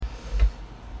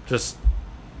just,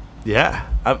 yeah.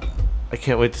 I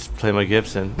can't wait to play my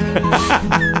Gibson.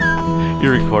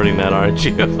 You're recording that, aren't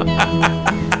you?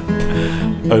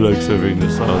 I like serving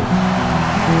the song.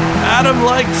 Adam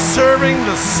likes serving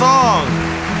the song.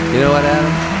 You know what,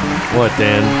 Adam? What,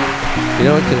 Dan? You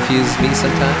know what confuses me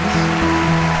sometimes?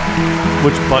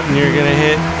 Which button you're gonna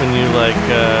hit when you like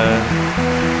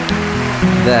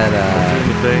That doing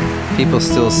the thing? people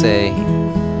still say,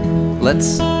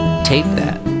 let's tape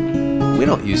that. We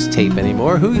don't use tape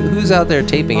anymore. Who's out there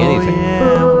taping anything?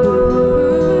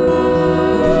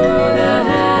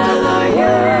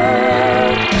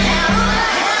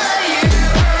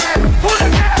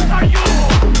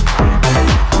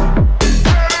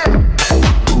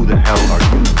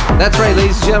 That's right,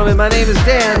 ladies and gentlemen. My name is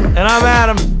Dan. And I'm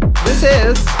Adam. This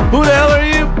is Who the hell are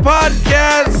you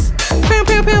podcast? Pew,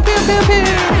 pew, pew, pew, pew, pew.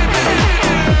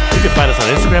 You can find us on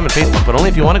Instagram and Facebook, but only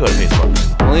if you want to go to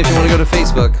Facebook. Only if you want to go to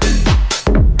Facebook.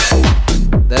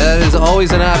 That is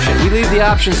always an option. We leave the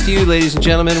options to you, ladies and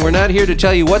gentlemen. We're not here to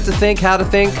tell you what to think, how to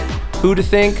think, who to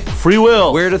think, Free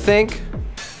will. where to think.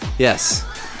 Yes.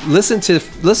 Listen to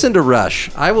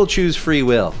Rush. I will choose free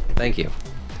will. Thank you.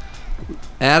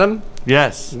 Adam,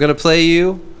 Yes. I'm going to play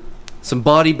you some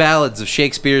bawdy ballads of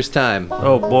Shakespeare's time.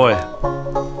 Oh boy.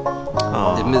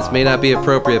 This may not be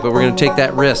appropriate, but we're going to take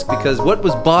that risk because what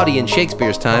was bawdy in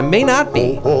Shakespeare's time may not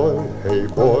be. Boy, hey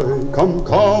boy,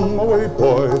 come away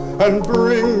boy, and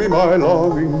bring me my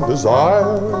longing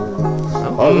desire.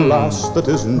 A lass that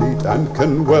is neat and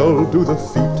can well do the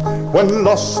feat when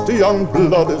lusty young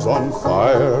blood is on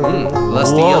fire.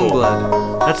 Lusty Whoa. young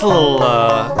blood. That's a little,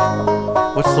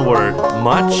 what's the word?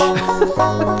 Much?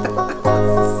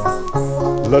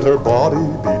 Let her body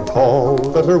be tall,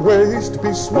 let her waist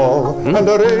be small, and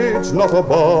her age not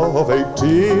above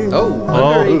 18. Oh,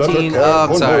 under Let her 18. care Oh, I'm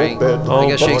for no sorry. bed, I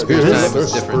guess but Shakespeare's let time her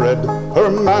was different. spread her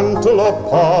mantle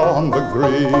upon the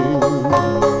green.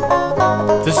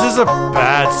 This is a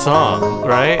bad song,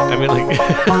 right? I mean, like...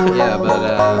 Yeah, but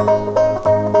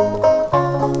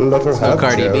Let her have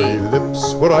Cardi B. cherry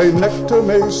lips where I nectar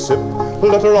may sip.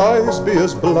 Let her eyes be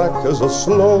as black as a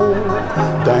sloe.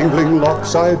 Dangling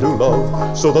locks I do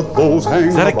love, so that those hang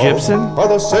Is that a above Gibson? are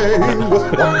the same with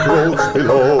what grows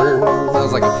below.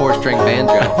 sounds like a four-string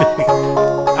banjo.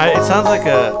 it sounds like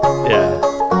a... Yeah.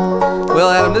 Well,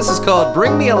 Adam, this is called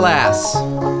Bring Me a Lass.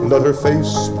 Let her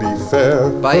face be fair,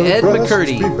 By her Ed breasts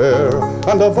McCurdy. be bare,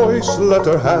 and a voice let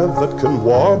her have that can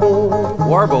warble.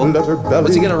 Warble? Let her belly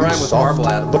What's he gonna be rhyme with soft,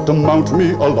 warble, Adam? but to mount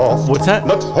me aloft. What's that?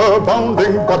 Let her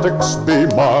bounding buttocks be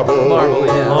marble. Marble,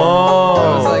 yeah. I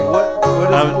was Oh. like, what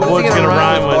is What's he gonna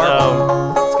rhyme with,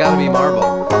 marble? It's gotta be marble.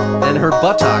 And her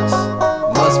buttocks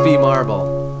must be marble.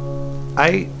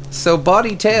 So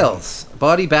Bawdy Tales,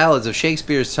 Bawdy Ballads of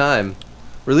Shakespeare's Time,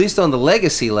 released on the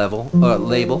Legacy label,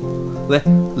 Legacy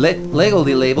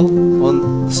label,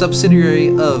 on subsidiary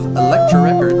of Elektra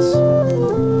Records.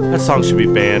 That song should be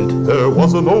banned. There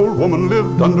was an old woman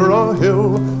lived under a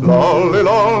hill. Lolly,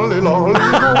 lolly, lolly, lo.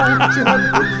 She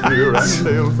had good beer and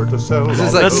ale for to sell. This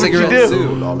is like That's what you Cigarette do. Zoo.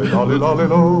 Lolly, lolly, lolly,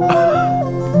 lo.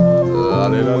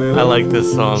 Lolly, lolly, I lo. like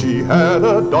this song. She had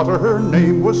a daughter, her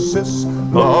name was Sis.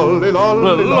 Lolly,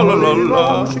 lolly, lolly,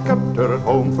 lo. She kept her at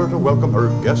home for to welcome her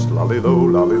guest. Lolly, lo,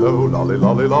 lolly, lo, lolly,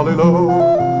 lolly, lolly, lo.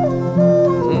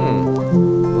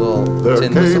 Well, There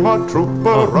tin came whistle. a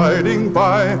trooper riding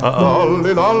by.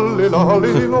 Lolly, lolly,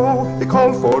 lolly, lo. He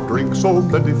called for drink so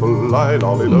plentiful. Lolly,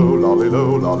 lo, lolly,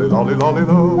 lo, lolly, lolly, lolly,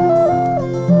 lo.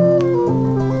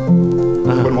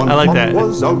 When one I like pot that.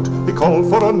 was out, he called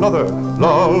for another.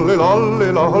 Lolly,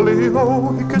 lolly, lolly,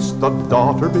 lo. He kissed the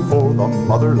daughter before the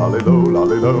mother. Lolly, lo,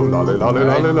 lolly, lo, lolly, lolly,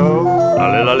 lolly, lo.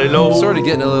 Lolly, lolly, lo. Sort of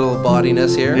getting a little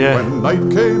bawdiness here. Yeah. When night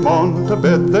came on, to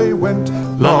bed they went.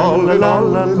 Lolly,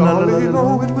 lolly, lolly,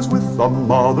 lo. It was with the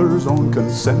mother's own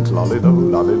consent. Lolly, lo,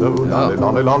 lolly, lo, lolly,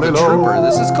 lolly, lolly, The lo. Trooper.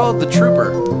 This is called The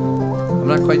Trooper. I'm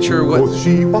not quite sure what. Quoth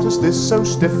she, what is this so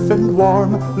stiff and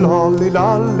warm? Lolly,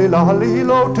 lolly, lolly,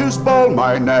 lo. 'Tis Ball,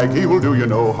 my nag, he will do you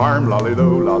no harm. Lolly, lo,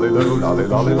 lolly, lo, lolly,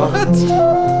 lolly, lo.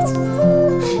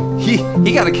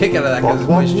 He got a kick out of that because his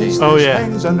What voice is changed. this Oh, yeah.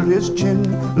 hangs under his chin?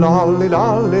 Lolly,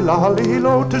 lolly, lolly,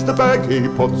 lo. 'Tis the bag he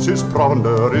puts his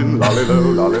provender in. Lolly, lo,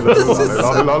 lolly, lo, lolly,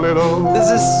 lolly, lolly, lo. This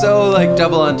is so like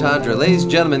double entendre. Ladies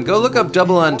and gentlemen, go look up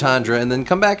double entendre and then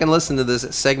come back and listen to this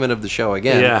segment of the show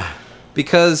again. Yeah.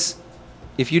 Because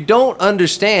if you don't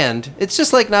understand, it's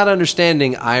just like not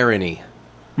understanding irony,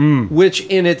 which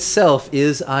in itself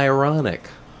is ironic.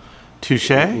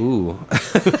 Touche. Ooh.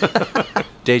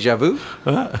 Deja vu?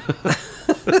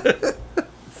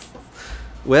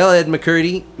 Well, Ed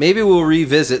McCurdy, maybe we'll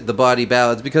revisit the Bawdy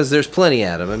Ballads because there's plenty,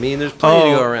 Adam. I mean, there's plenty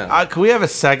to go around. Can we have a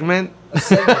segment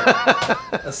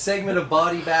A segment of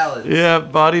body ballads. Yeah,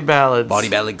 body ballads. Body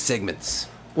ballad segments.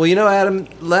 Well, you know, Adam,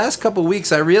 last couple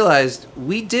weeks I realized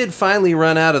we did finally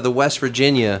run out of the West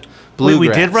Virginia bluegrass. Wait,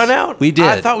 we did run out? We did.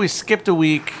 I thought we skipped a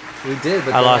week. We did,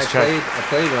 but I then lost track. I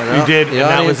played one. You did, and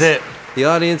that was it. The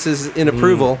audience is in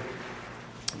approval.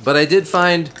 But I did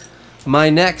find my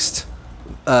next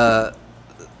bluegrass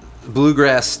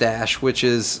stash, which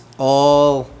is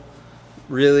all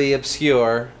really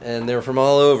obscure, and they're from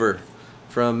all over,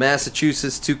 from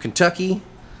Massachusetts to Kentucky,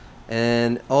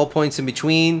 and all points in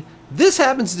between. This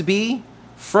happens to be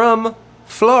from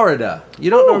Florida. You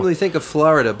don't normally think of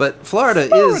Florida, but Florida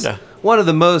is one of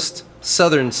the most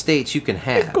southern states you can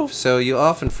have. So you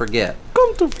often forget.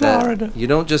 Come to Florida. You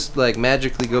don't just like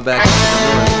magically go back to the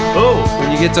north. Oh.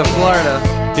 When you get to Florida.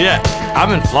 Yeah,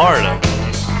 I'm in Florida.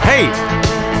 Hey,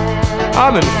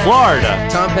 I'm in Florida.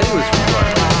 Tom Petty was from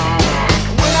Florida.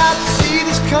 When I see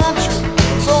this country,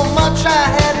 so much I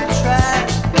had to try.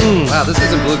 Wow, this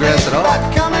isn't bluegrass at all. Not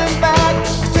coming back,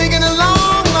 taking a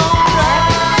long, long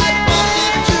ride. Bumped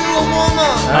into a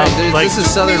woman. Like- This is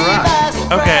Southern rock.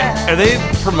 Okay, are they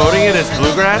promoting it as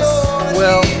bluegrass?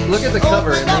 Well, look at the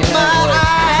cover, and they have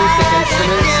like acoustic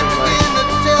instruments, and like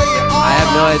I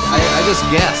have no idea. I just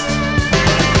guessed.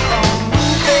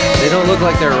 They don't look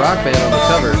like they're a rock band on the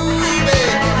cover.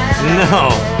 No,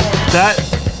 that.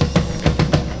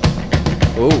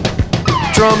 Oh,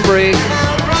 drum break.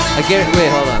 Wait,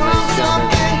 hold on, ladies and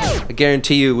gentlemen. I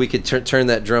guarantee you, we could turn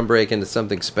that drum break into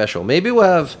something special. Maybe we'll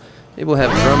have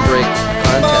drum break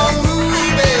contests.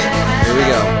 Here we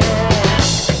go.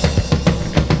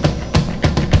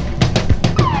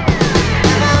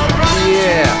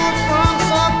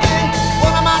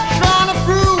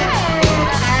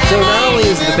 So not only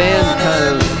is the band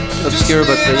kind of obscure,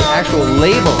 but the actual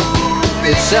label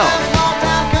itself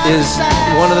is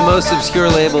one of the most obscure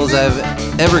labels I've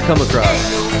ever come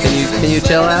across. Can you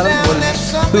tell, Adam?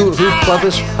 Who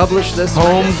published this?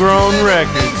 Homegrown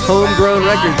Records. Homegrown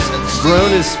Records.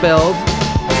 Grown is spelled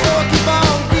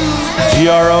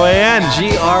G-R-O-A-N.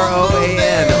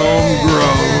 G-R-O-A-N.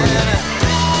 Homegrown.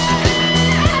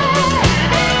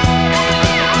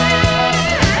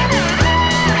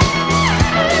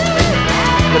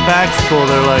 The back's cool.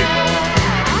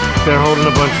 They're holding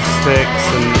a bunch of sticks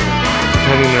and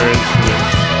pretending they're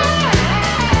instruments.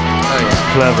 Oh, yeah. It's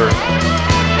clever.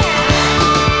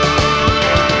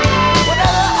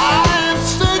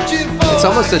 It's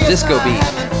almost a disco beat.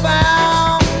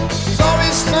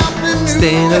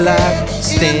 Staying alive,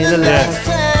 staying alive.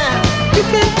 You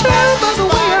can tell by the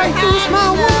way I use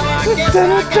my work.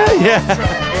 Yeah.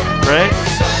 Right?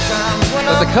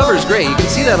 But the cover's great. You can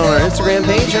see that on our Instagram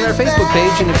page and our Facebook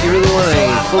page. And if you really want a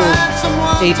full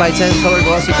 8x10 color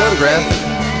glossy photograph,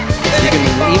 you can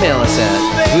email us at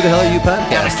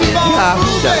whothehellareyou@yahoo.com.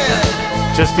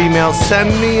 Just email, send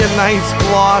me a nice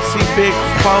glossy big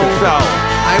photo.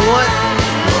 I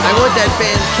want that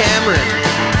band Cameron.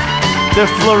 The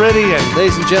Floridian.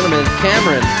 Ladies and gentlemen,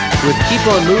 Cameron with Keep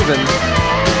On Moving.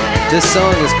 This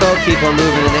song is called Keep On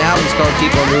Moving, and the album's called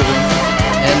Keep On Moving.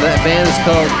 And the band is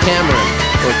called Cameron,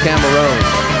 or Cameron.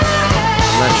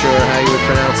 I'm not sure how you would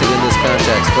pronounce it in this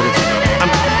context, but it's... I'm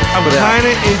kind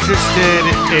of interested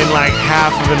in like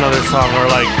half of another song, or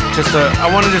like I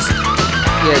want to just...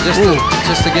 Yeah, just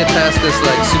to get past this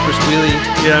like super squealy...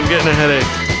 Yeah, I'm getting a headache.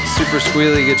 Super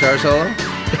squealy guitar solo.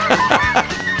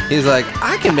 He's like,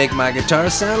 I can make my guitar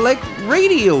sound like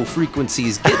radio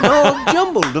frequencies getting all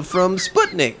jumbled from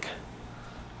Sputnik.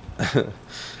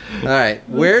 All right,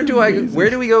 where do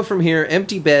we go from here?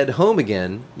 Empty Bed, Home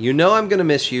Again. You Know I'm Gonna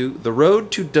Miss You. The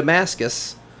Road to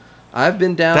Damascus. I've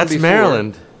been down That's before.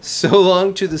 Maryland. So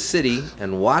Long to the City,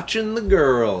 and Watching the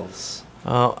Girls.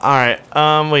 Oh, all right.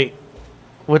 Wait.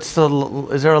 Is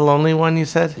there a lonely one you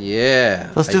said? Yeah.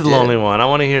 Let's do the lonely one. I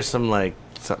want to hear something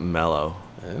mellow.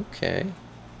 Okay.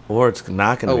 Or it's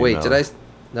not gonna. Oh be wait, mellow.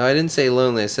 No, I didn't say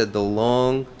lonely. I said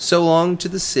So Long to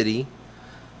the City.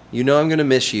 You Know I'm Gonna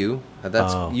Miss You.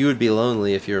 You would be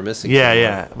lonely if you were missing. Yeah, someone.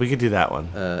 yeah. We could do that one.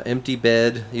 Empty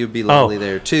Bed. You'd be lonely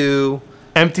there too.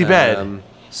 Empty Bed.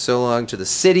 So Long to the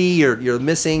City. You're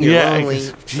missing. You're lonely.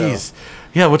 Jeez. So,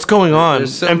 Yeah, what's going on?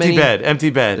 There's so Empty many- bed. Empty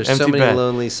bed. there's Empty so many bed.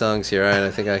 lonely songs here. All right,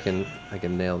 I think I can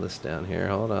nail this down here.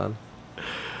 Hold on.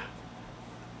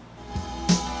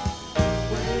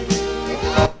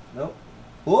 Nope.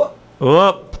 Whoop.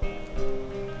 Whoop.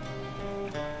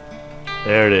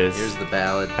 There it is. Here's the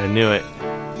ballad. I knew it.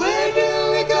 Where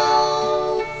do we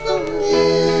go from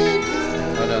here?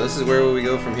 Oh no, this is Where Will We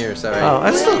Go From Here. Sorry. Oh,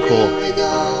 that's still cool.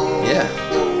 Yeah.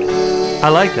 I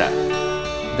like that.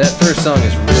 That first song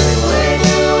is really long.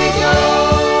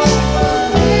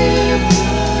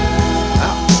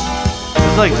 Wow.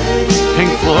 Sounds like Pink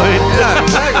Floyd. Yeah,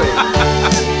 exactly.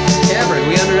 Cameron,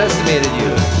 we underestimated you.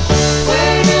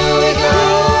 Where do we go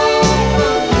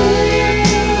from here?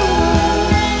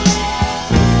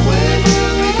 Where do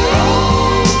we go?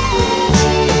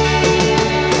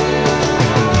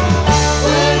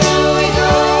 Where do we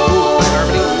go?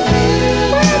 Harmony.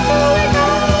 Where do we go?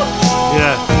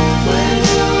 Yeah. Where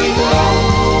do we go?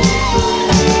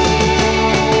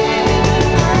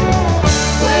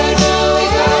 Where do we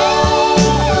go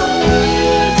from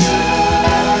here?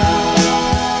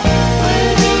 Where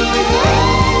do we go?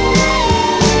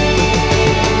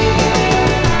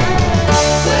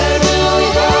 Where do we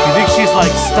go? You think she's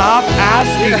like, stop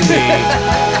asking me?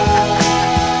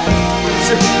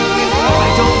 I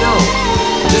don't know.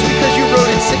 Just because you wrote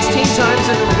it 16 times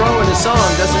in a row in a song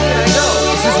doesn't mean I know.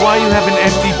 This is why you have an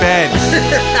empty bed.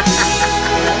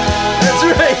 That's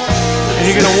right. And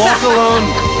you're gonna walk alone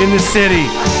in the city.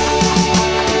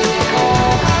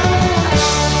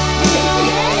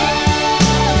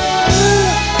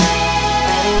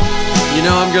 You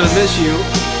know I'm gonna miss you.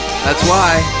 That's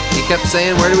why he kept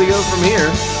saying, "Where do we go from here?"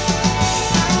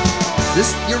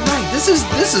 You're right. This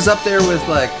is up there with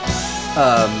like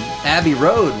Abbey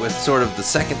Road, with sort of the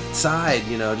second side.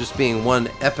 You know, just being one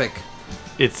epic,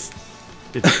 It's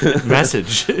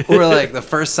message. or like the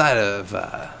first side of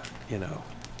you know.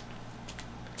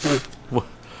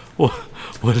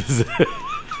 What is it?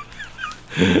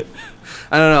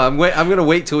 I don't know. I'm gonna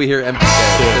wait till we hear Empty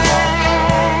Bed.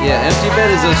 'Cause, yeah, Empty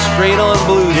Bed is a straight on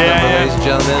blues Yeah, number, yeah. ladies and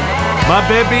gentlemen. My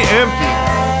bed be empty.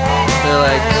 They're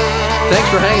like, thanks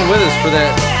for hanging with us for that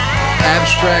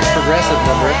abstract progressive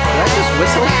number. Did I just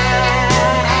whistle?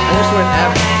 I just went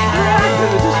abstract, and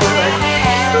it just went like.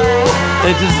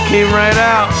 It just came right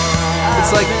out. It's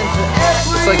like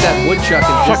that woodchuck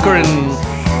and Fucker and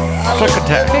fuck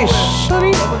attack. Hey,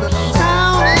 Shuddy.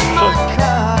 Down in my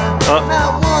car.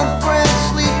 Not one friend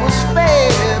sleep was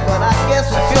spared, but I guess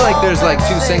I feel like there's like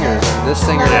two singers. This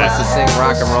singer Yeah. wants to sing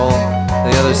rock and roll.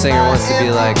 The other singer wants to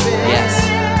be like, yes.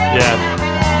 Yeah.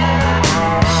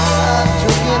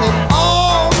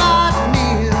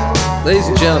 Ladies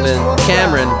and gentlemen,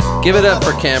 Cameron. Give it up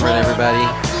for Cameron, everybody.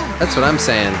 That's what I'm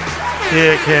saying.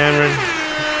 Yeah, Cameron.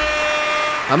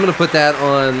 I'm going to put that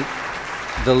on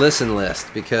the listen list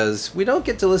because we don't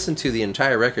get to listen to the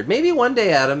entire record. Maybe one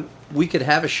day, Adam, we could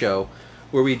have a show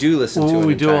where we do listen to Ooh, an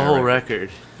we do a entire whole record.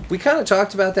 record. We kind of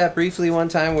talked about that briefly one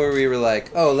time where we were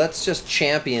like, oh, let's just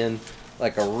champion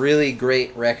like a really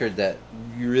great record that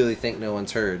you really think no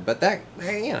one's heard. But that,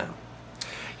 you know,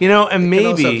 You know, and can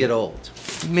also maybe, get old.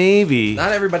 maybe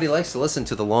Not everybody likes to listen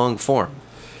to the long form.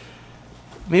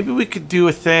 we could do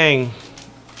a thing.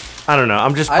 I don't know.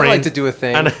 I'm just. I'd like to do a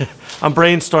thing. I'm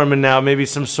brainstorming now. Maybe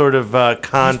some sort of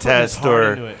contest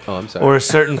or Oh, I'm sorry. or a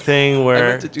certain thing I where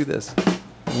meant to do this.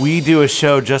 we do a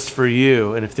show just for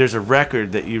you, and if there's a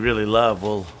record that you really love,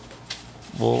 we'll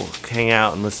hang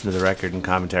out and listen to the record and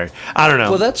commentary. I don't know.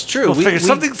 Well, that's true. We'll figure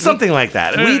something like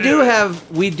that. We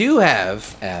do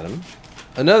have, Adam,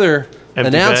 another Empty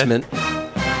announcement.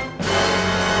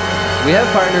 We have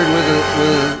partnered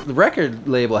with a record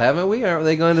label, haven't we? Are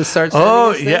they going to start sending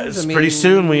Oh, us things? yes. I mean, Pretty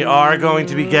soon we are going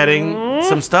to be getting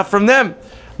some stuff from them.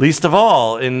 Least of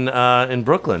all in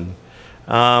Brooklyn.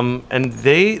 And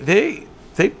they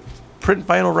print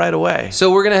vinyl right away.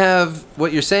 So we're gonna have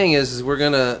what you're saying is we're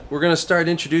gonna start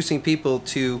introducing people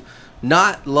to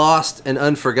not lost and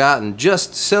unforgotten,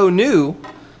 just so new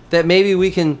that maybe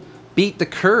we can beat the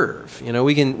curve. You know,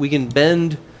 we can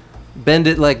bend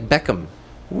it like Beckham.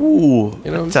 Ooh,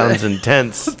 You know what I'm that sounds saying?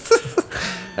 intense.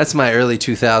 That's my early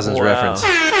 2000s Wow. reference.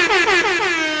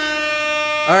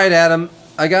 All right, Adam.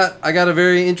 I got a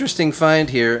very interesting find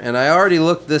here, and I already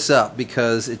looked this up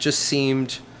because it just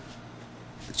seemed,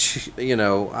 you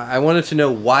know, I wanted to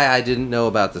know why I didn't know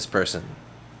about this person.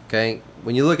 Okay,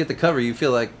 when you look at the cover, you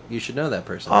feel like you should know that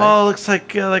person. Right? Oh, looks like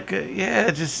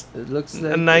just It looks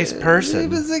a nice person.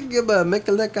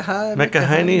 Mecca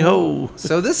Heine ho.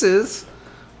 So this is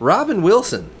Robin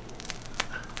Wilson.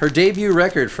 Her debut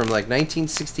record from like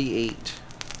 1968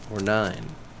 or 9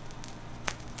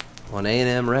 on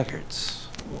A&M Records.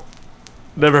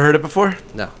 Never heard it before?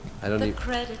 No, I don't The need.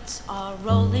 credits are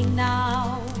rolling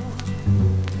now.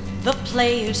 The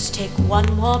players take one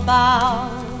more bow.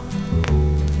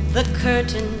 The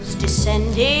curtains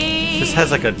descending. This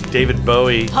has like a David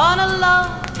Bowie. on a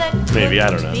love that Maybe, I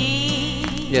don't couldn't know. be.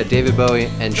 Yeah, David Bowie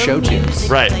and The show tunes.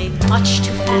 music Right. played much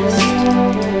too fast.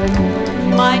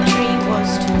 My dream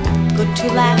was too good to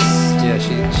last. Yeah,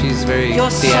 she's very Your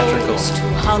theatrical. soul's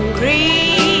too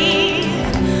hungry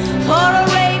for a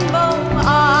rainbow.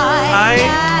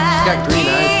 She's got green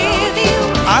eyes,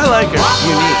 though. I like her.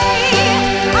 Unique.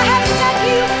 I have set you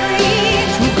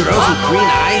with green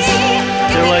eyes.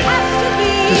 They're like,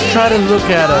 just try to look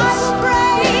at us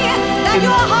in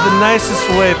the nicest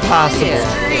way possible. Yeah.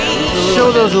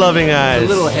 Show those loving A eyes.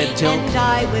 little head tilt. And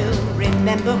I will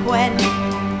remember when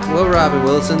Well, Robin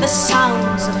Wilson. the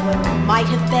sounds of what might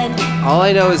have been. All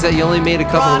I know is that you only made a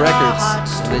couple brought our records,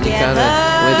 hearts and then you kind of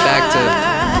together went back to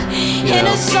in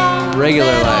a song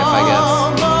regular that life, I guess.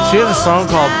 almost She has a song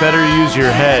called Better Use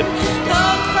Your Head.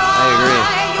 Don't cry, I agree.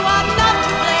 you are not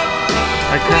to blame.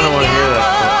 I kind of want to hear that.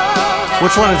 but-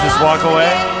 Which one is this? Walk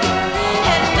Away?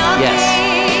 Yes.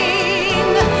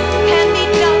 Can be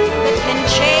done that can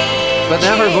change But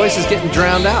now her voice is getting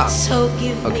drowned out. So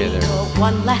give Okay, me there. your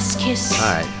one last kiss. All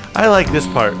right. I like this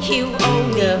part. You owe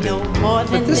me no more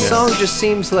than But this song just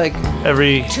seems like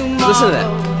Every Listen to that.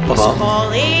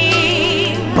 Tomorrow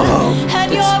is calling,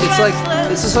 and you're it's like restless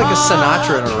this is like a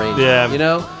Sinatra arrangement. Yeah. You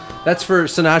know, that's for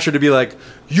Sinatra to be like,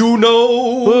 you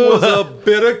know, was a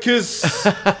bitter kiss.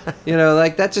 You know,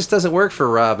 like that just doesn't work for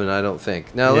Robin. I don't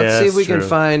think. Now let's Yeah, see if we that's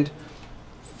can true.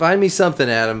 find me something,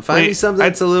 Adam. Find me Wait, something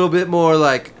that's a little bit more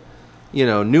like,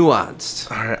 nuanced.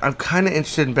 All right, I'm kind of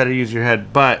interested in Better Use Your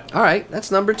Head, but All right, that's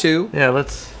number 2. yeah,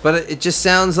 let's. But it just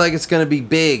sounds like it's going to be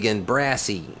big and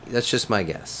brassy. That's just my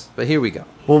guess. But here we go.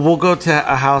 Well, we'll go to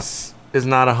A House Is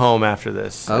Not a Home after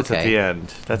this. It's at Okay. the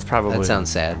end. That's probably. That sounds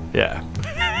sad. Yeah.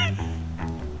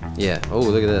 Yeah. Oh,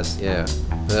 look at this. Yeah.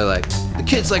 They're like, the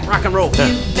kids like rock and roll.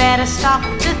 You better stop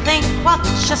to think what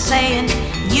you're saying.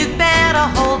 You better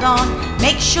hold on.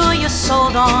 Make sure you're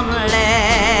sold on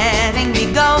letting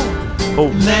me go. Oh,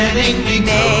 Letting me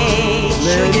go. Make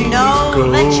sure you know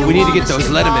go. that you We need to wanna get those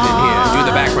stick Letterman in here and do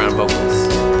the on. background vocals.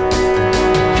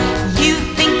 You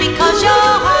think because your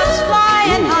heart's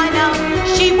flying high now,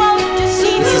 she won't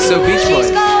deceive This you. is so Beach Boys.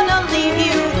 She's gonna leave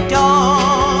you.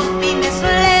 Don't be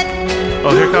misled.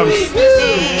 oh, here comes.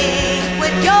 Think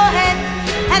with your head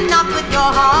and not with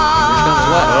your heart. comes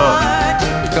what?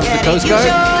 Here comes the Better Coast use Guard?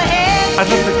 your head. I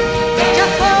thought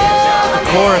Just hold the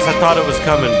chorus. I thought it was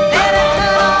coming. I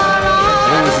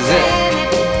think this is it.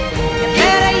 You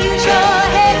better use your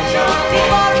head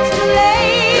before it's too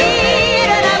late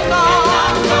and I'm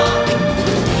gone.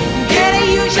 Better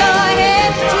use your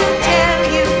head to tell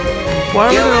you.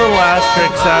 Why are the little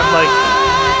asterisks sound like?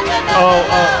 Oh,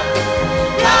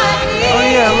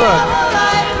 yeah, look.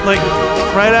 Like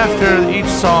right after each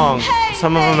song,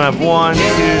 some of them have 1, 2, 3.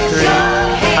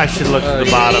 I should look to the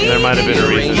bottom. There might have been a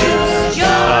reason.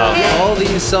 All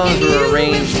these songs were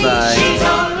arranged by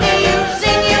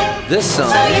this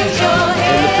song,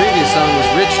 and the previous song was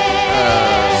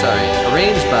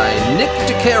arranged by Nick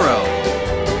DeCaro,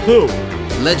 Who?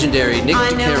 legendary Nick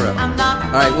DeCaro. All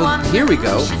right, well, here we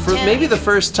go. For maybe the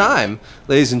first time,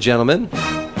 ladies and gentlemen,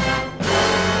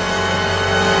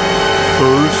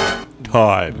 First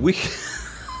time. we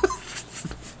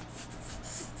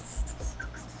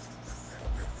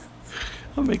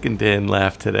I'm making Dan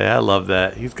laugh today. I love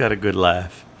that. He's got a good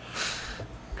laugh.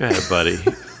 Go ahead, buddy.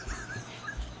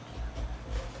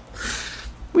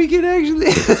 we can actually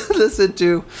listen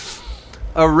to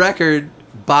a record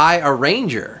by a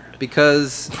ranger,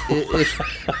 because if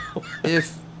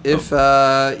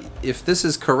this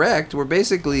is correct,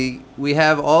 we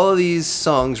have all of these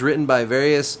songs written by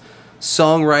various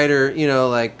songwriter,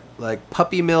 like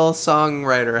Puppy Mill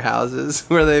songwriter houses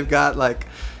where they've got like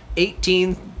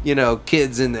 18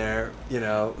 kids in there,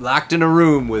 locked in a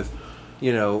room with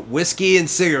whiskey and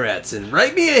cigarettes and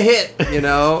write me a hit,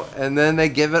 and then they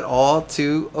give it all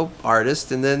to an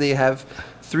artist, and then they have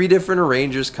 3 different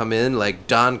arrangers come in, like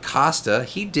Don Costa.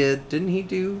 Didn't he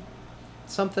do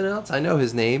something else? I know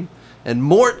his name. And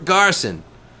Mort Garson.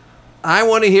 I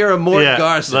want to hear a Mort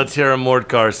Garson. Let's hear a Mort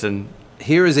Garson.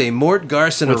 Here is a Mort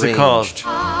Garson What's arranged. it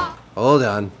called? Hold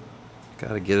on.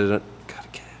 Gotta get it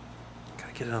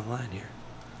online here.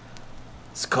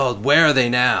 It's called Where Are They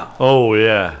Now? Oh,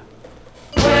 yeah.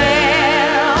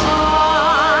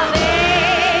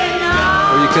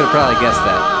 Or you could have probably guessed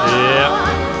that.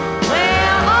 Yeah.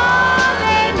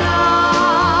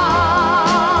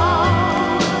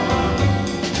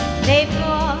 They've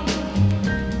gone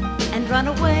and run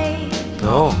away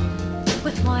Oh.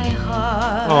 with my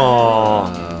heart.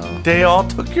 Oh. They all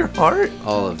took your heart?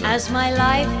 All of them. As my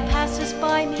life passes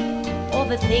by me, all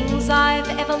the things I've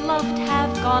ever loved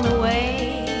have gone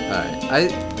away. All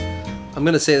right. I'm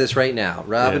going to say this right now.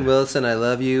 Robin Yeah. Wilson, I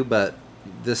love you, but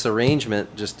this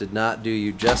arrangement just did not do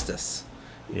you justice.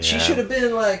 Yeah. She should have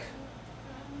been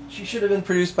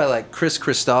produced by like Chris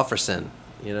Christopherson,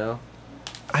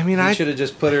 I mean, Should have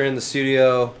just put her in the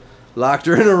studio, locked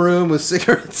her in a room with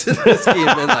cigarettes and whiskey,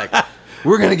 and been like,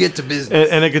 We're gonna get to business.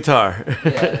 and a guitar.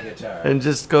 Yeah, and a guitar. And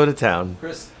just go to town.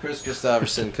 Chris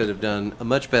Christopherson could have done a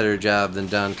much better job than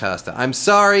Don Costa. I'm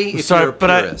sorry if you're a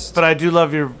but purist. I do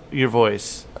love your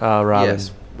voice, Robin.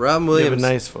 Yes, Robin You Williams. have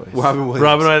a nice voice. Robin Williams.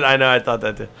 Robin, I know. I thought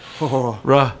that too.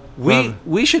 Robin.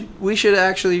 We should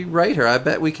actually write her. I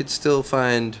bet we could still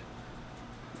find,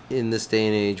 in this day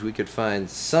and age, we could find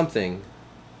something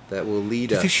that will lead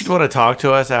Do you us. think she'd want to talk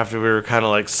to us after we were kind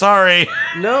of like, sorry?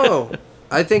 No,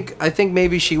 I think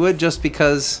maybe she would, just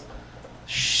because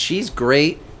she's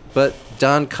great, but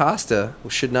Don Costa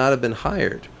should not have been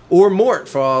hired, or Mort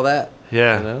for all that.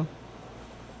 Yeah. You know.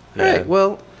 Yeah. All right.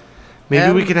 Well,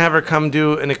 Maybe we Adam- can have her come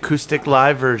do an acoustic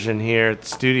live version here at the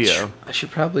studio. She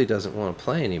probably doesn't want to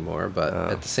play anymore, but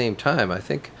at the same time, I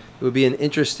think it would be an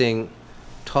interesting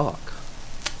talk.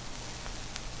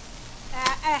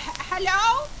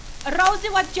 Hello? Rosie,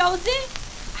 what Josie?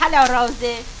 Hello,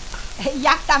 Rosie.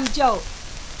 Jak tam Joe?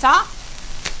 Co?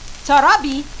 Co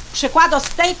robi? Przykłado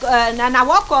steak na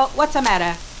łoko? What's the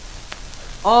matter?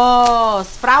 O,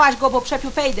 sprałaś go, bo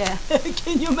przepił fejdę.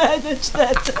 Can you manage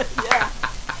that? Yeah.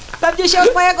 Pewnie się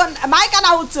od mojego Majka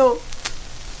nauczył.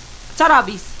 Co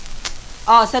robisz?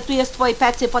 O, setujesz twoje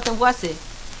pecy, potem włosy.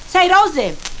 Say,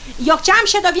 Rozy, ja chciałam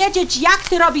się dowiedzieć, jak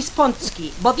ty robisz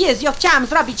pączki, bo wiesz, ja chciałam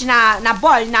zrobić na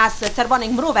bol nas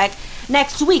czerwonych mrówek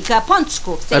next week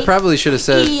pączków. I probably should have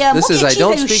said, this is, I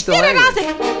don't speak the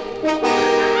language.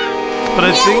 But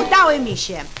I Nie think udały mi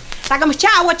się. Tak bym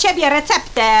chciała od ciebie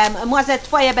receptę, może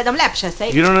twoje będą lepsze, say.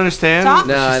 you don't understand Co? what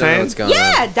No, she's I know saying? what's going on.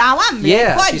 Yeah, dałam.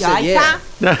 Yeah, she powiedział, said yeah.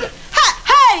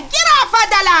 Hey, get off of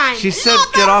the line! She said No,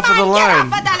 get off of the Get line.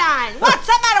 off of the line! What's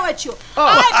the matter with you?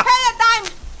 I pay a dime.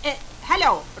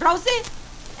 Hello, Rosie?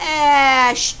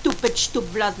 Stupid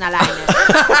blozna line.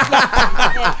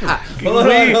 Hold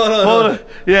on.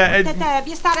 Yeah, and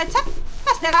Wiesz ta recept?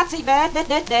 Masz rację,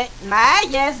 ma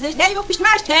jest, nie lubisz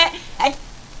masz te.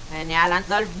 Nie, ale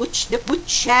to bucie.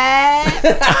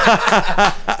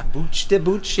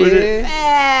 Bucie.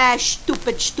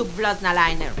 Stupid blozna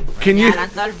line. can you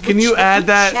add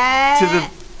that to the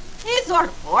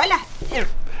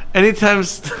anytime?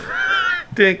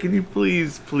 Dan, can you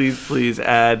please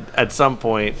add at some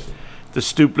point the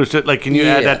stupid shit? Like, can you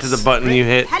add that to the Yes. button you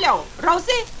hit? Hello,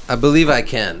 Rosie? I believe I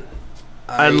can.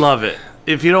 I love it.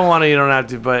 If you don't want to, you don't have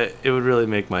to. But it would really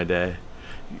make my day.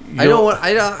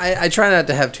 I try not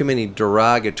to have too many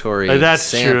derogatory That's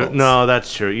samples. true. No,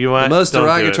 that's true. You want The most don't do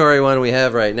it. derogatory one we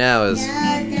have right now is,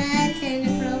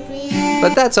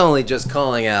 but that's only just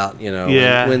calling out,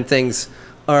 Yeah. when things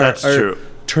are, That's true.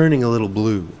 turning a little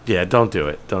blue. Yeah, don't do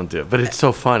it. Don't do it. But it's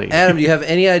so funny. Adam, do you have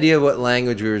any idea what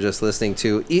language we were just listening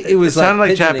to? It was it sounded like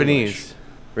Pidgin Japanese. English.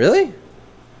 Really?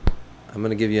 I'm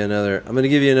gonna give you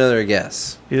another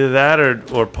guess. Either that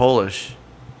or Polish.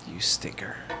 You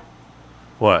stinker.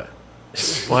 What?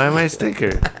 Why am I a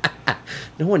stinker?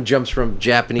 No one jumps from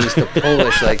Japanese to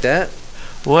Polish like that.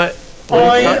 What? What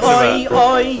are you talking about?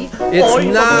 oj, It's oj,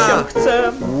 na się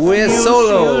chce. We're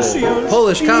solo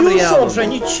Polish comedy już album.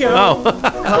 ożenić się. Oh.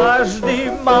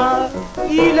 Każdy ma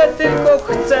ile tylko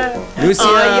chce. A ja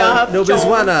Lucia wciąż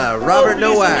Nobizwana, Robert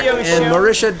Nowak, oblizuję się. and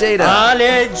Marisha Data. Ale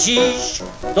dziś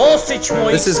dosyć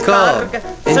moich This is called skarg.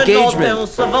 Engagement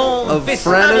Cenotę swą of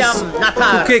wystawiam Francis na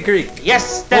targ. Kukikrik.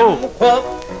 Jestem Oh.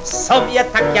 chłop, sobie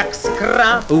tak jak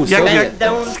skra. Ooh, Jak- Soviet.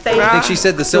 Będę tej, I think she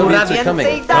said the która Soviets are więcej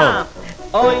coming. da.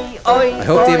 Oj, oj, I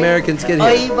hope the oj, Americans get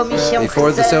oj, here bo mi się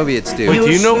before the chce. Soviets do. Wait, do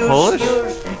you know Polish?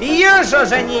 Już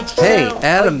ożenić się. Hey,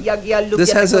 Adam, Oj, jak ja lubię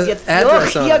this has te a kobiety.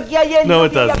 address Och, on jak ja je No, lubię,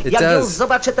 it doesn't. It jak ją does.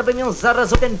 zobaczę, to bym ją zaraz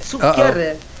ten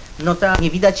cukiery. No tak,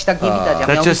 nie widać, tak nie widać. Ja That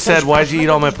miałem just coś said, why'd you eat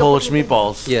pysznego all my gdzieś do Polish powiedzenia.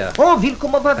 meatballs? Yeah. O, wilku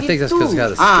mowa I think that's because wilku. it's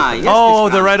got a A, jesteś Oh,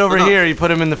 tam. they're right over No here. You put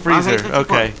them in the freezer. Uważaj, co ci Okay.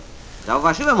 powiem.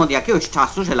 Zauważyłem od jakiegoś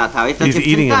czasu, że latałeś za He's eating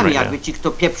them dziewczynkami, right jakby now. ci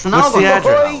kto pieprzu na What's ogon. the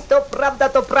address? Oj, to prawda,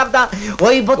 to prawda.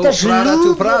 Oj, bo też Prada to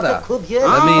lubię Prada. te kobiety.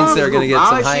 That means they're gonna get some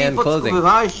Zgubałeś się i high-end clothing.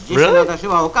 podskubywałeś, gdzie Really? się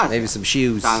nadarzyła okazja. Maybe some W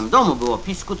shoes. całym domu było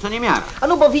pisku, co nie miara. A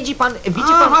no bo widzi pan,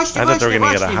 A, właśnie. I thought they were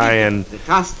gonna get a widzę. high-end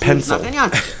Czas ci pencil. na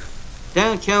geniację.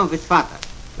 Chcę cię wyswatać.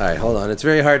 All right, hold on. It's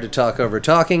very hard to talk over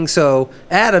talking. So,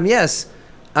 Adam, yes,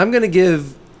 I'm going to give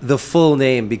the full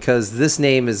name because this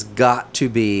name has got to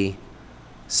be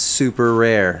super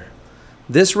rare.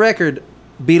 This record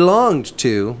belonged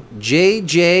to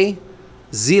J.J.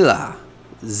 Zila,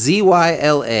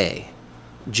 Z-Y-L-A.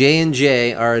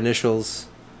 J&J are initials,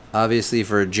 obviously,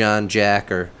 for John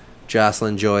Jack or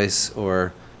Jocelyn Joyce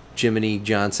or Jiminy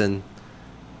Johnson.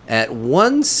 At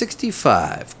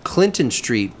 165 Clinton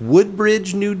Street,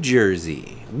 Woodbridge, New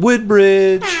Jersey.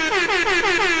 Woodbridge.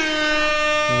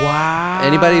 Wow.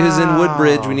 Anybody who's in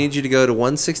Woodbridge, we need you to go to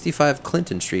 165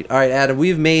 Clinton Street. All right, Adam,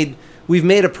 we've made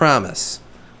a promise.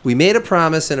 We made a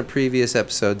promise in a previous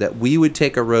episode that we would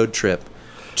take a road trip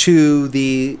to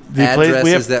the addresses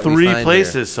we have that 3 we find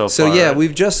places here. so far. So yeah,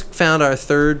 we've just found our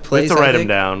 3rd place. We have to I write them think.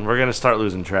 down. We're gonna start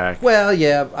losing track. Well,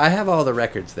 yeah, I have all the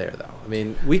records there, though. I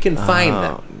mean, we can find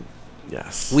them.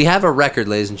 Yes. We have a record,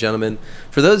 ladies and gentlemen.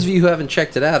 For those of you who haven't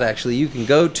checked it out, actually, you can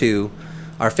go to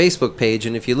our Facebook page,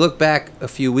 and if you look back a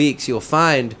few weeks, you'll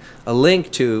find a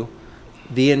link to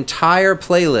the entire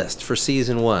playlist for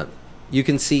Season 1. You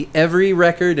can see every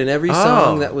record and every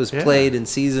song that was played in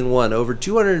Season 1. Over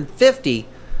 250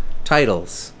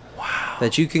 titles. Wow.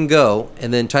 That you can go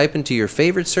and then type into your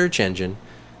favorite search engine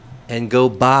and go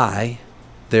buy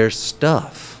their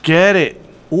stuff. Get it.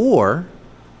 Or,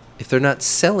 if they're not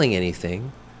selling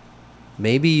anything,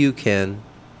 maybe you can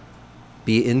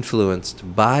be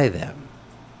influenced by them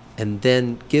and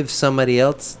then give somebody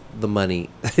else the money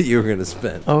that you were going to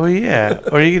spend. Oh, yeah.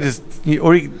 Or you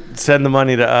could send the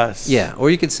money to us. Yeah, or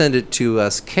you could send it to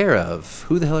us care of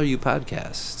Who the Hell Are You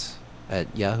Podcast at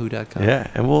yahoo.com. Yeah,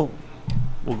 and we'll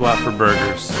go out for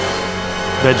burgers.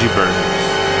 Veggie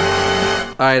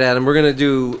burgers. All right, Adam, we're going to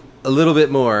do a little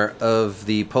bit more of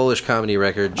the Polish comedy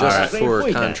record just for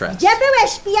contrast. Gdzie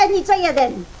byłeś, pijanico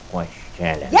jeden?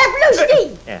 Kościele. Ja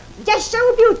bluźnij! Gdzieś się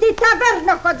ubił, ty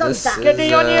tawerno chodząca! Kiedy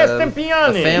ja nie jestem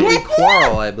pijany? A family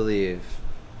quarrel, I believe.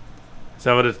 Is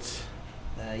that what it's...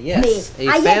 Yes,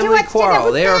 a family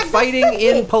quarrel. They are fighting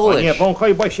in Nie Polish.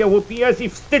 wąchaj, bo się upijesz i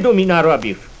wstydu mi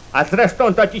narobisz. A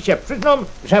zresztą to ci się przyznam,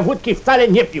 że wódki wcale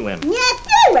nie piłem. Nie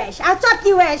piłeś, a co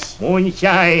piłeś?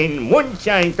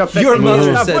 Munciain, to przecież Your mother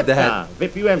inna said wódka. that.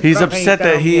 Wypiłem He's trochę upset i teraz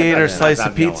that he mnie ate her zabiała. slice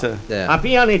of pizza. A Yeah.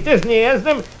 pijany też nie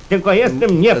jestem, tylko jestem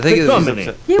he's nieprzytomny.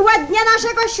 upset. Ty od dnia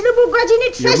naszego ślubu godziny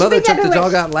Your trzeźwy mother nie took the dog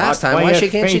byłeś! out last A time. Why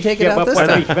twoje can't she take it szczęście, out bo this time?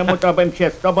 powiedzmy, to bym się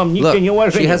z tobą nigdzie nie Look,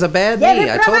 ułożył. she has a bad knee.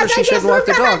 I told her she should walk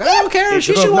the dog. I don't care.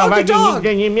 She should walk the Równowagi dog.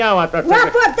 nigdzie nie miała, to czego?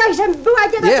 Łap oddaj, żem była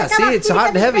nie Yeah, see, it's hot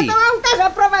and heavy. do ołtarza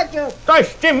prowadził! Ktoś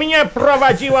ty mnie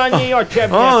prowadziła, nie o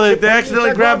ciebie. Oh, they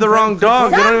accidentally grabbed the wrong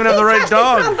dog. They don't even have the right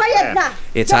dog.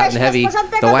 It's hot and heavy.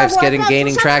 The wife's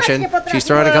gaining traction. She's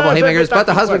throwing a couple haymakers, but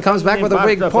the husband comes back with a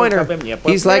big pointer.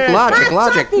 He's like,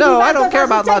 logic. No, I don't care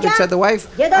about logic, said the wife.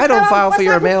 I don't file for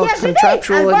your male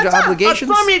contractual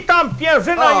obligations. A co mi tam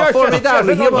pierzyna? Oh, ja for me się down,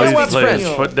 he pierzyną almost nie speaks Lay French. his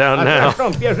foot down A now.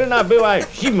 zresztą pierzyna była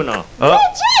zimno.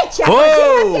 Ciecia!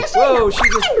 Whoa, she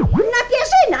just... Na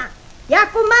pierzyna!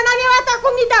 Jaką mama miała, taką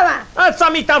mi dała! A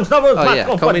co mi tam znowu z Oh, matką yeah,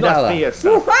 pod komidala. nos pijesz?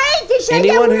 Słuchaj, dzisiaj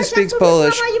Anyone ja who speaks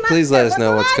Polish, please let us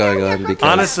know what's going on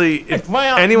because Honestly, if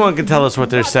anyone can tell us what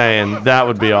they're saying, that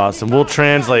would be awesome. We'll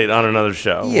translate on another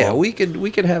show. yeah, we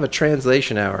could have a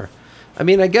translation hour. I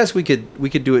mean, I guess we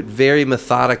could do it very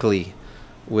methodically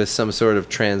with some sort of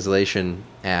translation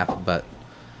app, but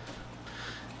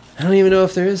I don't even know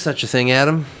if there is such a thing,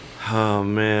 Adam. Oh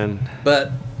man.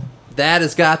 But that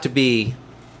has got to be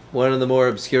one of the more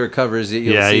obscure covers that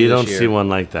you'll see You this don't year. see one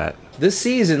like that. This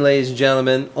season, ladies and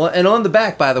gentlemen, and on the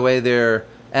back, by the way, they're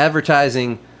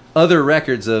advertising other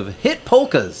records of hit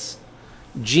polkas.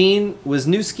 Gene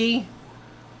Wisniewski,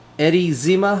 Eddie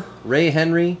Zima, Ray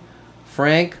Henry,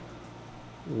 Frank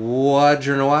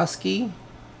Wojnarowski.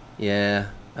 Yeah,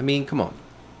 I mean, come on.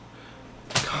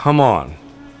 Come on.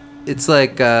 It's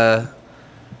like that's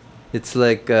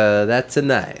a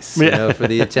nice, you know, for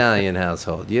the Italian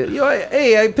household.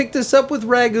 Hey, I picked this up with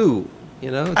ragu.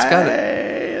 You know, it's got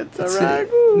it's a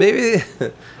ragu. Maybe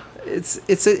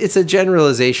it's a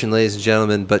generalization, ladies and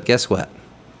gentlemen. But guess what?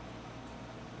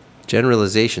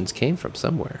 Generalizations came from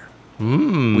somewhere.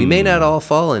 We may not all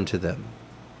fall into them,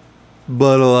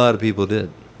 but a lot of people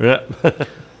did. Yeah.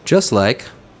 Just like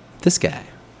this guy.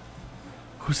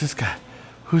 Who's this guy?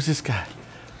 Who's this guy?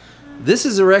 This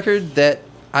is a record that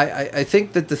I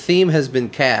think that the theme has been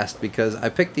cast because I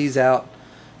picked these out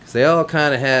because they all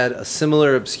kind of had a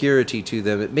similar obscurity to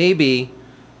them. It may be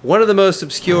one of the most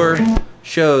obscure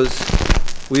shows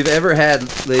we've ever had,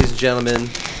 ladies and gentlemen.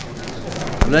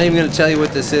 I'm not even going to tell you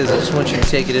what this is. I just want you to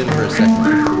take it in for a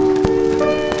second.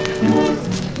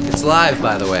 It's live,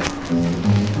 by the way.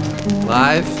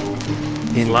 Live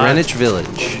in Greenwich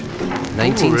Village.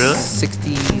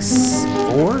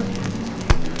 1964?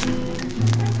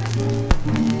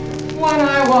 When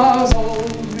I was old,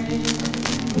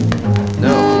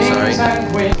 No, I'm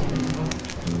sorry.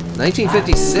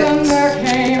 1956.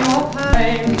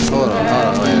 Hold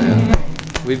on, wait a minute.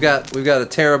 We've got a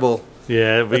terrible We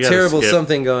gotta terrible skip.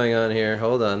 something going on here.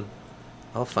 Hold on.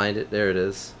 I'll find it. There it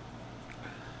is.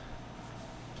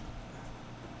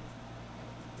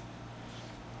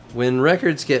 When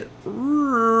records get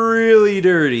really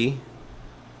dirty.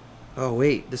 Oh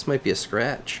wait, this might be a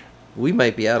scratch. We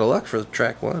might be out of luck for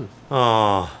track 1.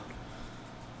 Oh.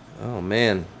 Oh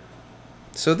man.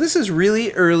 So this is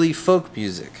really early folk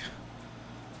music.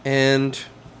 And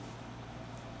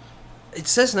it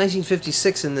says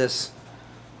 1956 in this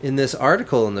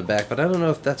article in the back, but I don't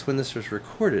know if that's when this was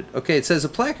recorded. Okay, it says a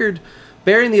placard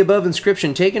bearing the above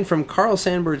inscription taken from Carl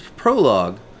Sandburg's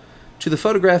prologue to the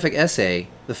photographic essay,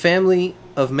 The Family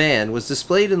of Man, was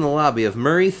displayed in the lobby of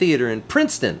Murray Theater in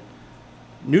Princeton,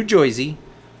 New Jersey,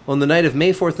 on the night of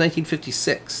May 4th,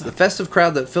 1956. The festive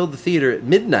crowd that filled the theater at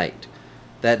midnight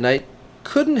that night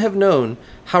couldn't have known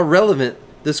how relevant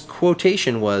this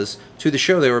quotation was to the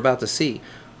show they were about to see.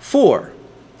 For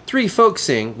Three Folk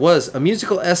Sing was a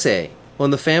musical essay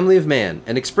on the family of man,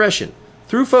 an expression,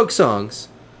 through folk songs,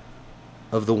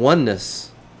 of the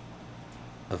oneness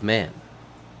of man.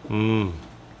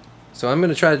 So I'm going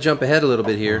to try to jump ahead a little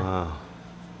bit here. Wow.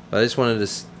 But I just wanted to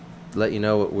let you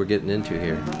know what we're getting into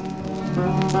here.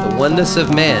 The Oneness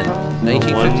of Man,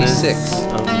 1956. The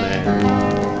Oneness of Man.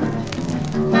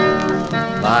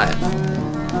 Live.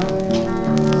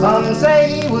 Some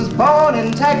say he was born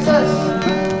in Texas,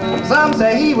 some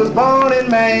say he was born in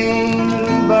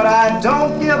Maine, but I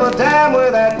don't give a damn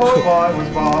where that poor boy was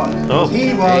born. Oh.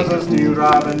 He was a steel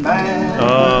robbing man.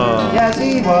 Oh. Yes,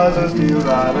 he was a steel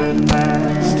robbing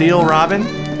man. Steel Robin?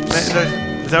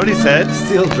 Is that what he said?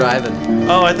 Steel driving.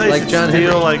 Oh, I thought Like he said John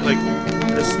steel, Henry.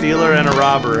 like a stealer and a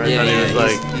robber. I thought he was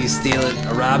like... he's stealing,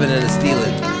 a robbing and a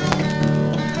stealing.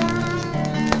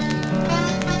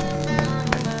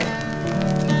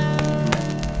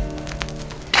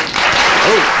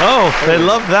 Oh, they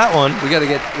love that one. We gotta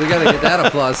get that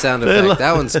applause sound effect.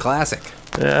 That one's classic.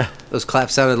 Yeah. Those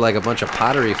claps sounded like a bunch of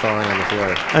pottery falling on the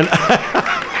floor.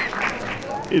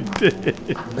 It did.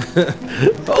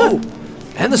 Oh!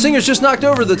 And the singer's just knocked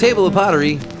over the table of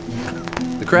pottery.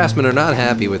 The craftsmen are not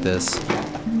happy with this.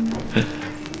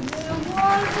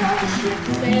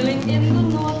 Sailing in the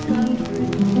North Country,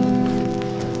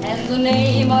 and the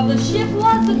name of the ship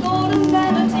was the Golden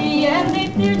Manatee, and they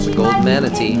feared she Gold might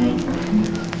Manatee. be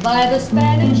by the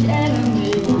Spanish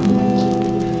enemy.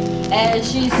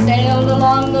 As she sailed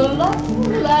along the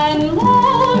lowland,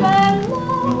 lowland,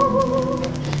 low,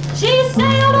 she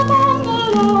sailed along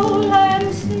the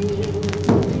lowland sea.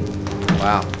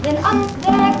 Wow. Then up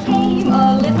there came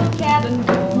a little cabin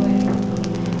boy,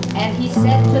 and he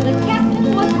said to the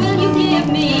captain, what will you give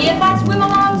me if I swim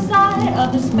alongside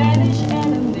of the Spanish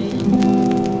enemy?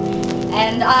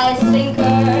 And I sink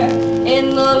her in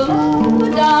the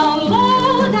low down,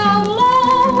 low down,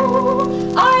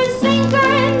 low. I sink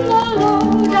her in the low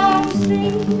down sea.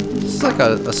 It's like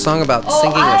a song about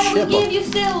sinking I a will ship. give you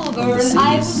silver, on the and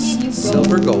I will seas. give you gold.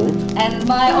 Silver gold. And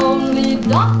my only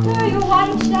doctor your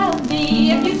wife shall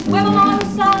be if you swim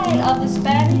alongside of the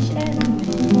Spanish enemy.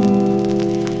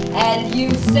 And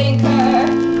you sink her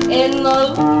in the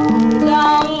low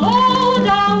down, low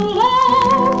down,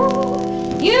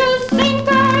 low. You sink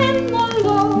her in the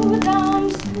low down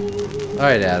sea. All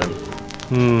right, Adam.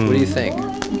 What do you think?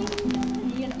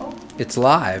 It's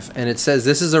live, and it says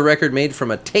this is a record made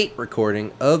from a tape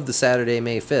recording of the Saturday,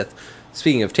 May 5th.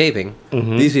 Speaking of taping,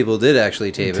 these people did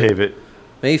actually tape it.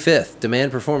 May 5th,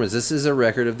 Demand Performance. This is a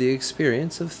record of the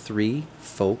experience of Three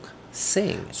Folk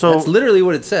Sing. So that's literally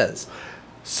what it says.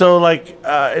 So, like,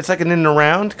 it's like an in and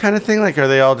around kind of thing? Like, are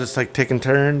they all just, like, taking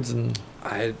turns? And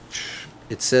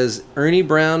It says Ernie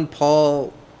Brown,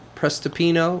 Paul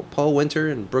Prestopino, Paul Winter,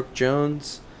 and Brooke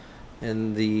Jones.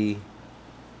 And the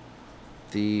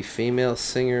female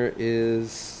singer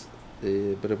is...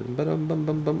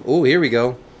 oh, here we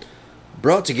go.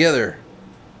 Brought together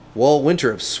Wal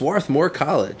Winter of Swarthmore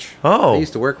College. Oh. I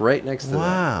used to work right next to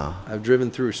Wow. that. I've driven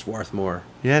through Swarthmore.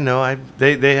 Yeah, no,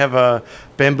 they have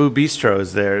Bamboo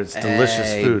Bistros there. It's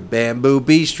delicious Hey, food. Bamboo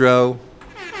Bistro.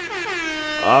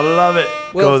 I love it.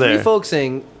 Well, Go there. Three Folk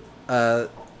Sing,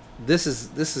 this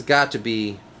has got to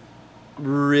be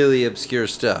really obscure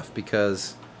stuff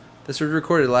because this was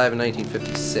recorded live in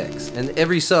 1956, and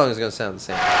every song is going to sound the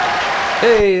same.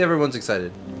 Hey, everyone's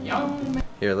excited.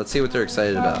 Here, let's see what they're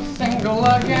excited about. Single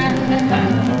again.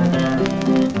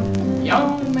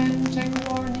 Young men take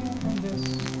warning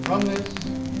from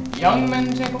this. Young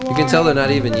men take warning. You can tell they're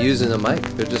not even using a mic;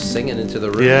 they're just singing into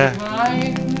the room. Yeah.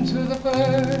 Kind to the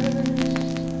first,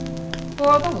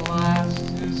 for the last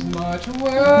is much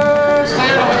worse.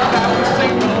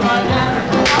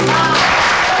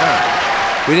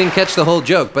 We didn't catch the whole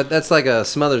joke, but that's like a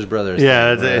Smothers Brothers.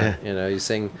 Yeah, thing, that's where, it. you know, you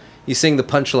sing the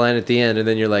punchline at the end, and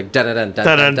then you're like dun dun dun dun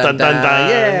Dun, dun dun, dun dun, dun,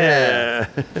 yeah.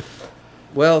 yeah.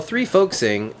 Well, Three Folk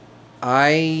Sing,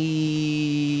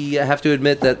 I have to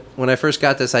admit that when I first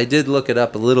got this, I did look it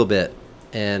up a little bit,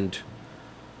 and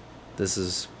this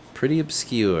is pretty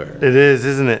obscure. It is,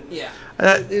 isn't it? Yeah.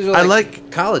 I These are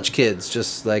like college kids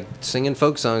just like singing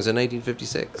folk songs in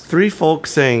 1956. Three folk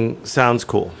sing sounds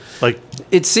cool. Like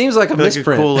it seems like a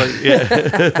misprint. cool, yeah.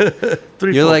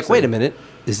 Three You're folk like, wait a sing. minute.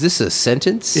 Is this a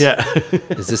sentence? Yeah.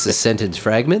 Is this a sentence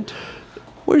fragment?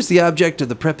 Where's the object of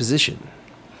the preposition?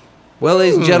 Well,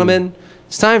 ladies and gentlemen,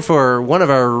 it's time for one of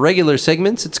our regular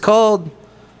segments. It's called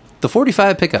the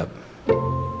 45 Pickup.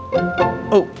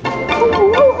 Oh.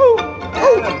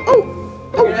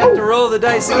 You're gonna have to roll the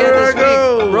dice again this week.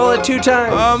 Roll it 2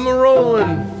 times. I'm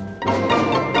rolling.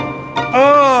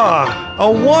 Ah, a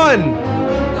 1.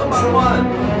 Number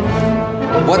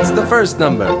 1. What's the first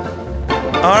number?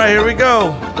 All right, here we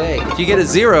go. Hey, if you get a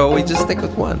 0, we just stick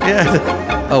with 1.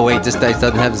 Yeah. Oh wait, this dice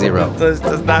doesn't have 0. This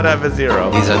does not have a 0.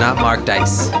 These are not marked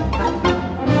dice.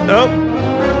 Nope.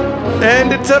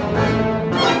 And it's a 2.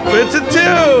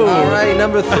 All right,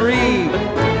 number 3.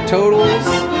 Totals of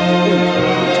 3.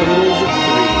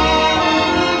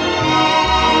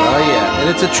 Oh yeah, and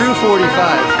it's a true 45.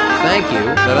 Thank you,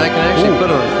 that I can actually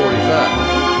put on 45.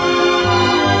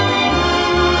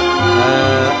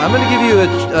 I'm going to give you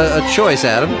a choice,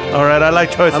 Adam. All right, I like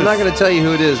choices. I'm not going to tell you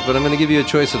who it is, but I'm going to give you a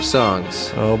choice of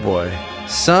songs. Oh boy.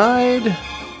 Side,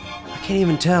 I can't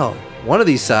even tell. One of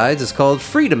these sides is called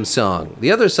Freedom Song.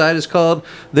 The other side is called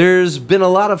There's Been a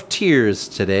Lot of Tears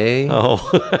Today. Oh,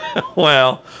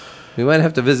 well. We might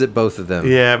have to visit both of them.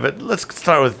 Yeah, but let's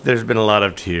start with There's Been a Lot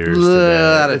of Tears A today.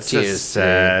 lot of It's tears just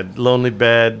sad. Lonely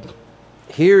Bed.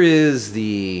 Here is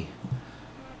the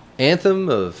anthem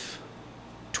of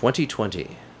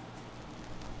 2020.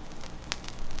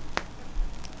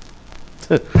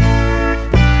 It's the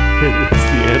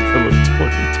anthem of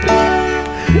 2020.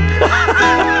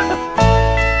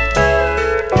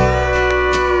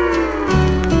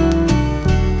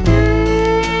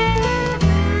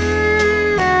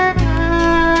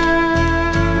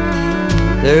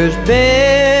 There's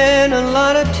been a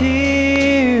lot of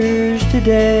tears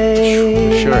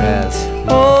today. Sure has.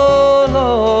 Oh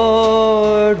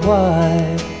Lord,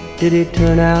 why did it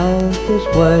turn out this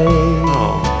way?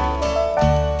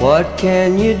 What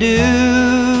can you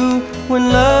do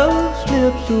when love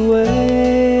slips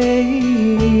away?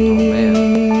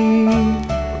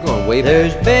 We're going way back.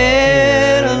 There's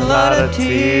been a lot of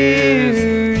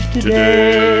tears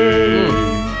today.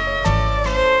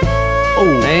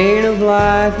 Pain of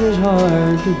life is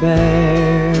hard to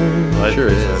bear. Sure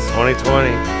it is. 2020.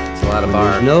 It's a lot of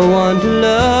bar. There's no one to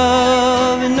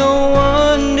love and no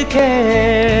one to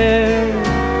care.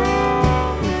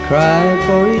 We cried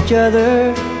for each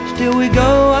other, still we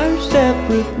go our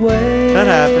separate ways. That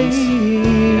happens.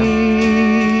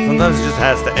 Yeah. Sometimes it just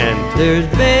has to end. There's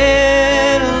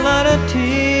been a lot of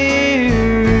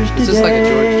tears today. This is like a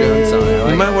George Jones song.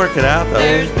 We might work it out though.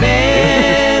 There's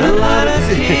been a lot of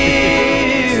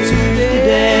tears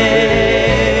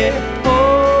today.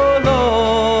 Oh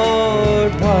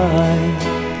Lord, why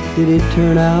did it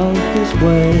turn out this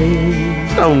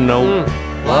way? Oh no.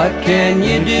 What can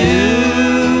you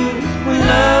do when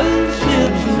love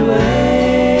slips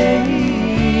away?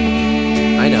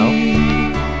 I know.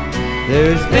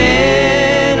 There's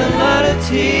been a lot of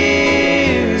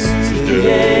tears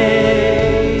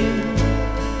today.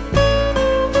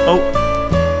 Oh.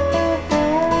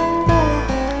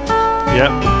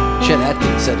 Yep. Chet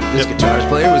Atkins said this guitarist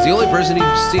player was the only person he'd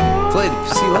played to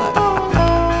see live.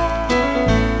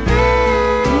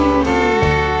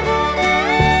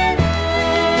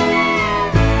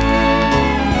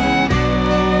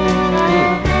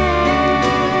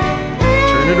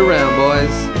 Turn it around,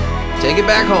 boys. Take it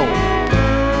back home.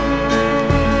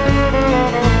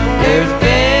 There's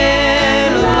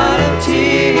been a lot of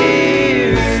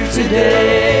tears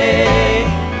today.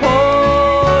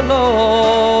 Oh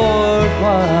Lord,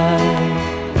 why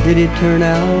did it turn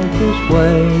out this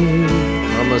way?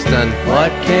 Almost done.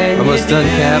 What can Almost you done,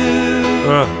 do Cap.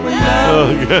 when love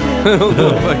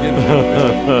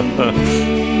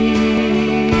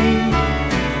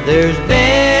There's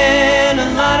been a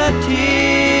lot of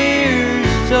tears,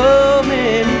 so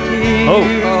many tears.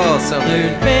 Oh, so many.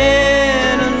 There's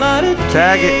been a lot of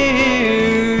Tag it.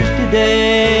 tears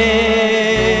today.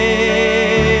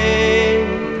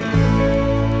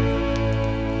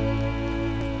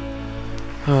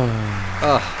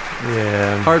 Oh,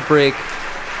 Yeah. heartbreak. I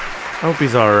hope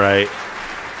he's all right.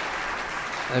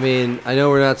 I mean, I know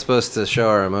we're not supposed to show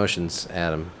our emotions,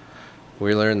 Adam.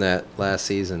 We learned that last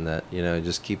season that,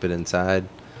 just keep it inside.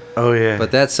 Oh yeah.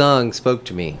 But that song spoke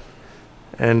to me.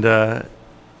 And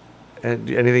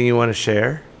anything you want to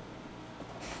share?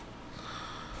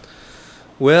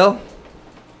 Well,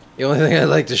 the only thing I'd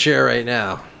like to share right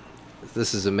now is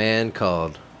this is a man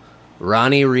called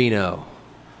Ronnie Reno.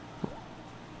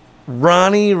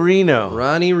 Ronnie Reno.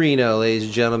 Ronnie Reno, ladies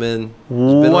and gentlemen.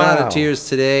 There's been a lot Wow. of tears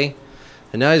today.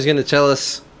 And now he's going to tell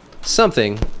us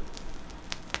something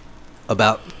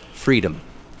about freedom.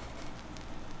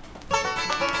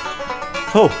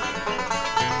 Oh.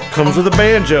 Comes with a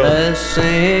banjo. Let's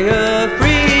sing a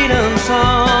freedom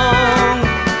song.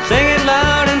 Sing it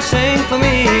loud and sing for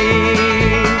me.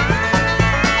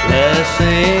 Let's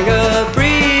sing a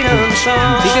freedom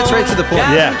song. He gets right to the point.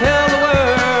 Shout Yeah. and tell the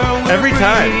world we're Every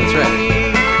time. free. That's right.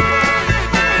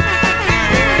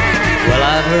 Well,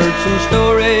 I've heard some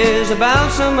stories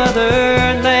about some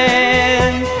other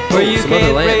land where you some other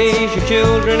can't lands. raise your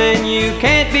children and you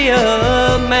can't be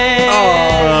a man.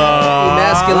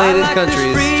 Emasculated I like this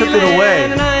countries. free Took it away.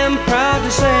 land, and I am proud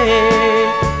to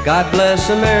say, God bless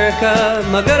America,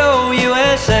 my good old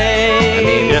USA. I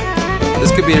mean,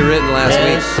 this could be written last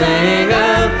Let's week. sing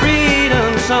a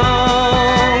freedom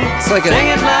song. It's like Sing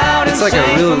it loud it's and like a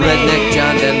sing real for me. redneck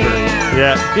John Denver.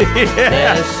 Yeah.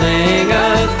 Let's sing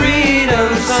a freedom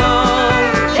song.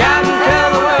 Shout and tell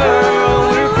the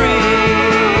world we're free.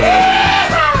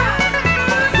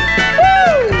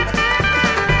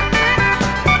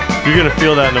 You're going to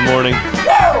feel that in the morning.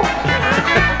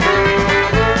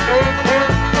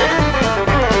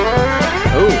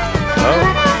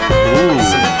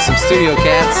 Some studio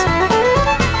cats.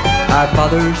 Our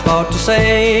fathers fought to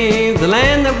save the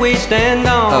land that we stand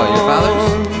on. Oh, your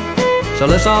fathers? So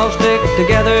let's all stick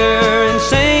together and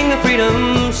sing the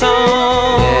freedom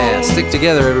song. Yeah, stick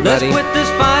together, everybody. Let's quit this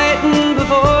fighting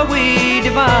before we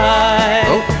divide.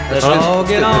 Oh, let's that's all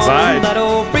good. get on Divide. that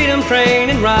old freedom train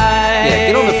and ride.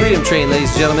 Yeah, get on the freedom train, ladies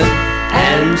and gentlemen.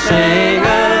 And sing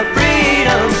a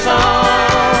freedom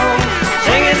song.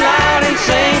 Sing it loud and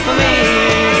sing for me.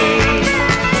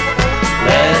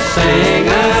 Let's sing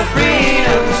a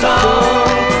freedom song.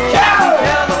 Shout and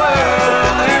tell the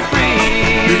world we're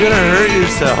free. You're going to hurt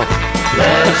yourself.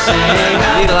 Let's sing a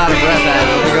Need a lot of breath out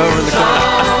of it to go over in the corner.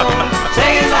 song.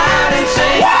 Sing it loud and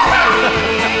sing for me.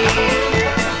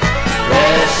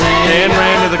 Let's sing Dan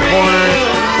ran to the corner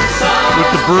with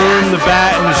the broom, the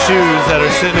bat, and the shoes that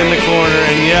are sitting in the corner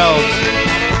and yelled.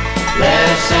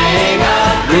 Let's sing a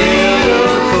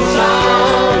freedom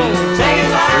song. Sing it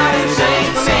loud and sing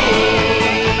for me.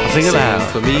 Sing it loud.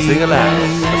 for me. Sing it loud.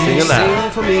 Sing it loud.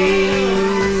 Sing for me.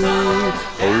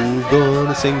 Oh,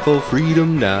 gonna sing for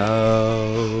freedom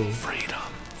now. Freedom.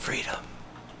 Freedom.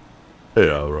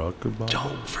 Yeah, rock and roll.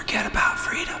 Don't forget about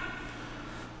freedom.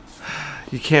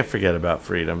 You can't forget about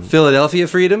freedom. Philadelphia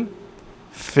freedom.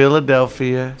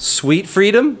 Philadelphia. Sweet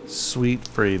freedom. Sweet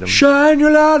freedom. Shine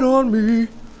your light on me.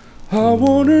 I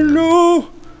wanna know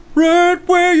right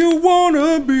where you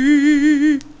wanna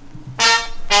be.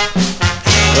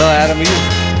 Well, Adam,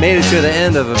 we've made it to the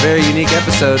end of a very unique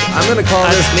episode. I'm gonna call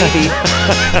this maybe.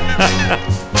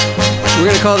 We're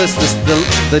gonna call this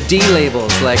the D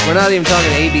labels. Like, we're not even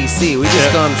talking ABC. We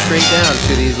just gone straight down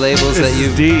to these labels This that you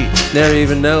is D. never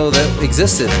even know that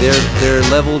existed. They're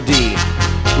level D.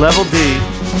 Level D.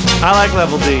 I like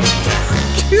level D.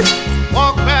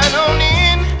 Walk right on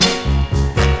in.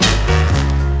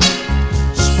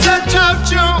 Stretch out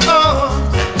your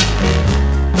arms.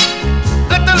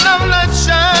 Let the love light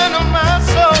shine on my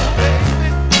soul, baby.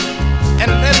 And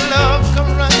let love come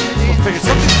running in. We'll figure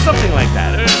something like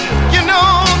that. You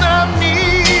know that I've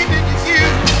needed you.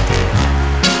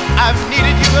 I've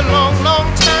needed you a long, long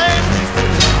time.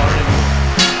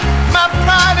 My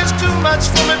pride is too much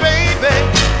for me, baby.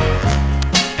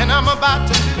 And I'm about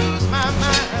to lose